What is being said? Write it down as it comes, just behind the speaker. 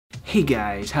Hey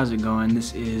guys, how's it going?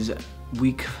 This is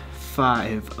week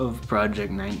 5 of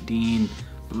Project 19.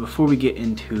 But before we get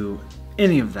into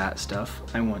any of that stuff,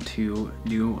 I want to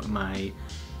do my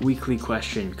weekly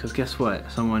question, because guess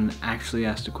what? Someone actually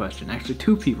asked a question. Actually,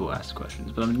 2 people asked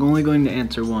questions, but I'm only going to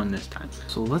answer one this time.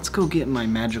 So let's go get my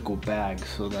magical bag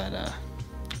so that I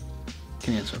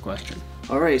can answer a question.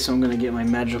 Alright, so I'm gonna get my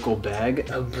magical bag,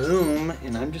 a boom,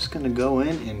 and I'm just gonna go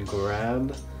in and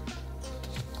grab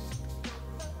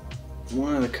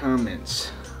one of the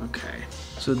comments. Okay,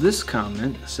 so this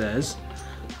comment says,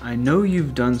 I know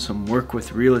you've done some work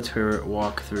with realtor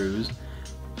walkthroughs.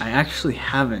 I actually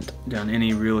haven't done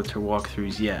any realtor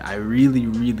walkthroughs yet. I really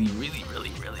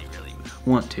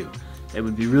want to. It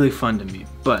would be really fun to me,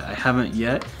 but I haven't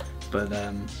yet. But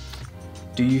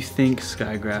do you think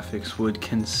Sky Graphics would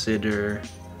consider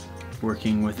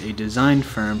working with a design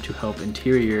firm to help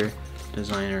interior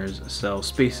designers sell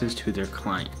spaces to their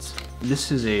clients?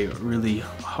 This is a really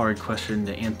hard question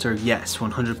to answer. Yes,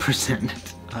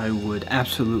 100%. I would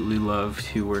absolutely love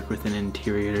to work with an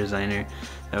interior designer.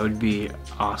 That would be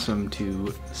awesome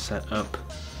to set up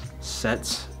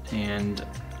sets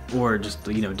or just,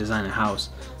 design a house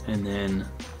and then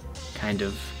kind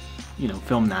of,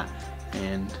 film that,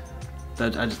 and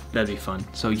that'd be fun.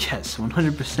 So yes,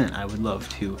 100% I would love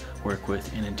to work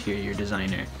with an interior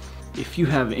designer. If you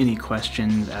have any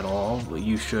questions at all,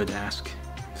 you should ask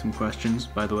some questions,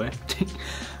 by the way.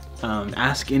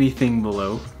 Ask anything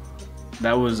below.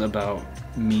 That was about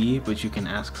me, but you can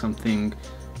ask something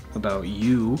about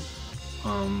you.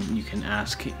 You can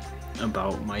ask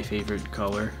about my favorite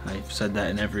color. I've said that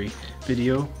in every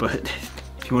video, but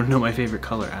if you want to know my favorite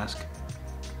color, ask.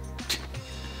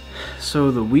 So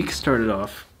the week started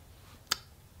off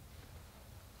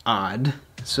odd.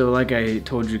 So like I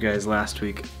told you guys last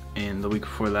week and the week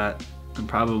before that, and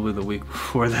probably the week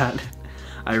before that,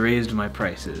 I raised my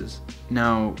prices.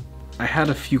 Now, I had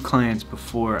a few clients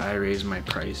before I raised my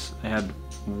price. I had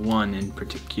one in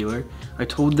particular. I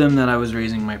told them that I was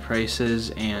raising my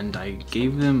prices and I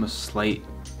gave them a slight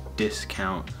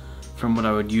discount from what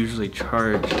I would usually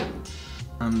charge.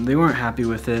 They weren't happy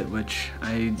with it, which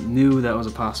I knew that was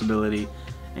a possibility,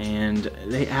 and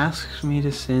they asked me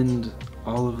to send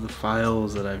all of the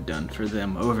files that I've done for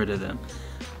them over to them.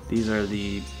 These are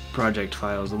the project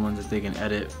files, the ones that they can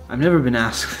edit. I've never been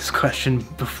asked this question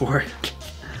before,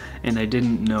 and I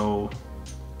didn't know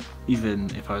even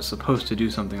if I was supposed to do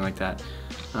something like that.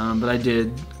 But I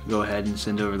did go ahead and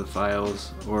send over the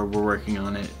files, or we're working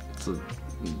on it. It's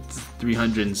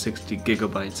 360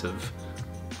 gigabytes of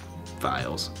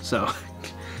files, so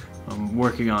I'm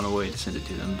working on a way to send it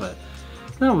to them, but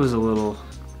that was a little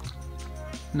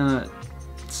not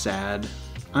sad.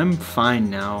 I'm fine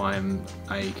now.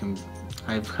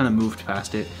 I've kind of moved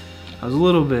past it. I was a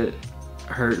little bit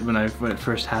hurt when it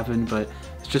first happened, but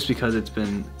it's just because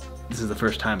this is the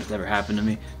first time it's ever happened to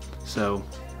me. So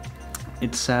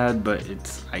it's sad, but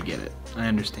I get it. I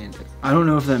understand it. I don't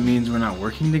know if that means we're not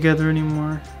working together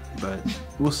anymore, but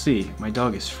we'll see. My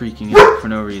dog is freaking out for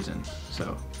no reason,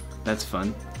 so that's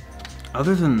fun.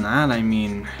 Other than that, I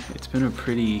mean, it's been a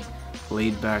pretty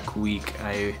laid-back week.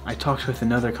 I talked with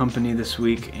another company this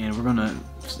week, and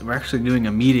we're actually doing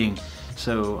a meeting.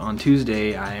 So on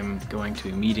Tuesday, I'm going to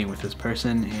a meeting with this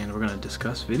person, and we're gonna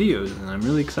discuss videos, and I'm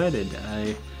really excited.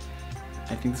 I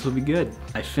think this will be good.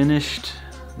 I finished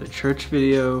the church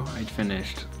video. I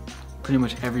finished pretty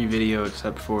much every video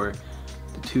except for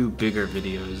the 2 bigger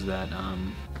videos that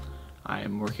I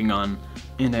am working on.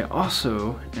 And I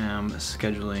also am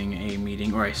scheduling a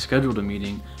meeting, or I scheduled a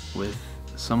meeting with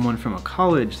someone from a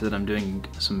college that I'm doing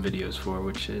some videos for,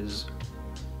 which is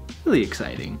really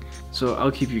exciting. So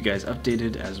I'll keep you guys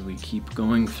updated as we keep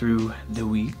going through the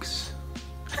weeks.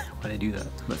 Why'd I do that?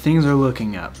 But things are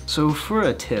looking up. So for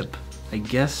a tip, I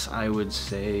guess I would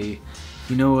say,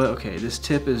 you know what, okay, this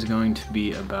tip is going to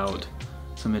be about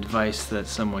some advice that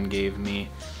someone gave me,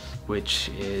 which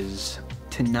is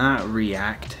to not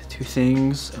react to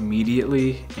things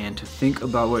immediately and to think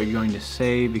about what you're going to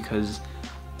say, because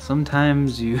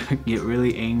sometimes you get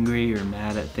really angry or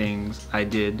mad at things. I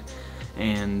did,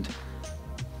 and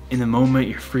in the moment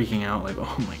you're freaking out like,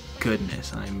 oh my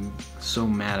goodness, I'm so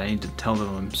mad, I need to tell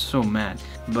them I'm so mad.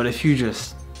 But if you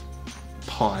just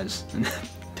pause and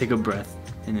take a breath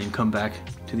and then come back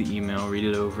to the email, read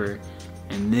it over,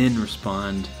 and then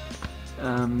respond,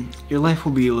 your life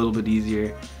will be a little bit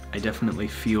easier. I definitely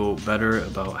feel better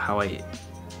about how I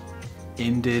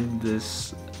ended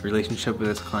this relationship with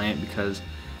this client, because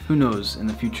who knows, in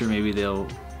the future maybe they'll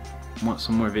want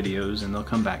some more videos and they'll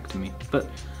come back to me. But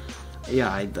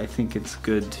yeah, I think it's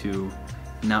good to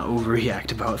not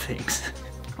overreact about things.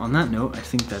 on that note, I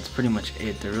think that's pretty much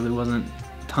it. There really wasn't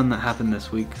a ton that happened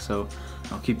this week, so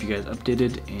I'll keep you guys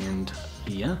updated, and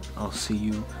yeah, I'll see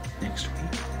you next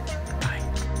week.